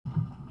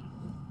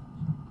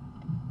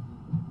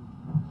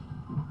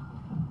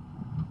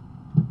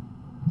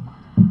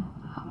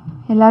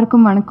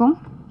எல்லாருக்கும் வணக்கம்.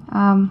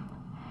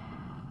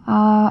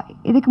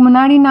 இதுக்கு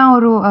முன்னாடி நான்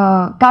ஒரு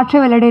காற்று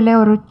வெள்ளடையில்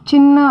ஒரு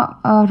சின்ன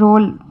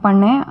ரோல்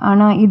பண்ணேன்.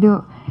 ஆனால் இது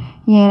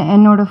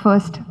என்னோட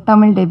ஃபர்ஸ்ட்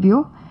தமிழ் டெபியூ.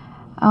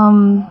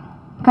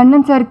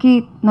 கண்ணன் சார்க்கு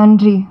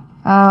நன்றி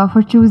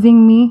for choosing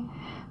me,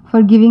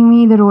 for giving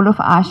me the role of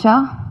Asha,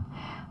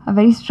 a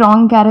very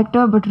strong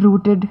character but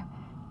rooted.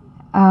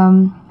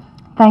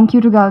 Thank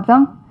you to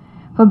Gautham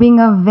for being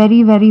a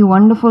very, very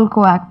wonderful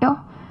co-actor,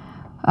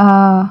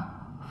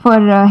 for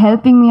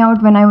helping me out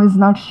when I was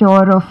not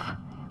sure of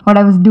what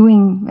I was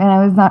doing, when I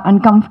was not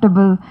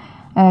uncomfortable.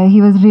 He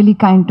was really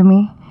kind to me.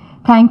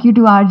 Thank you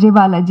to RJ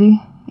Balaji.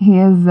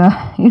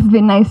 He's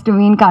been nice to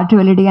me in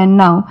Karthivalidi and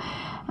now,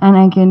 and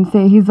I can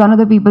say he's one of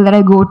the people that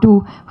I go to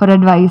for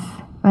advice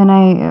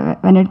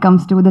when it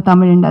comes to the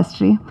Tamil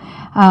industry.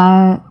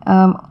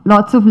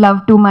 Lots of love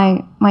to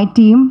my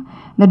team,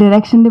 the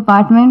direction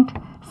department.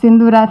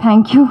 Sindhura,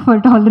 thank you for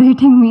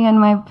tolerating me and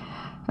my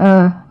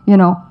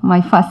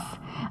my fuss.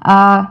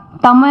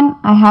 Taman,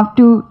 I have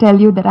to tell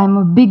you that I'm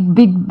a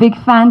big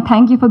fan.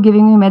 Thank you for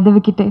giving me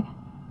Medavikite.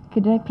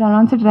 Did I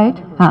pronounce it right?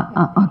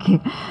 Okay.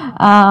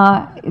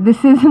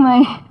 This is my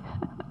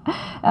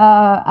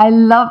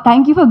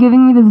thank you for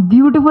giving me this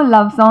beautiful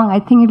love song.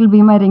 I think it will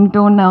be my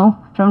ringtone now,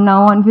 from now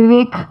on.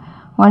 Vivek,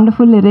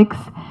 wonderful lyrics.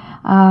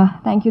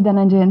 Thank you,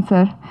 Dhananjayan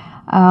sir.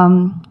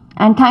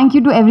 And thank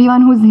you to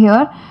everyone who's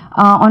here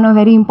on a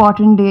very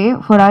important day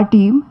for our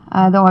team,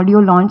 the audio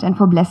launch, and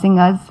for blessing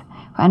us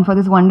and for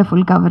this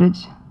wonderful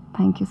coverage.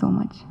 Thank you so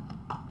much.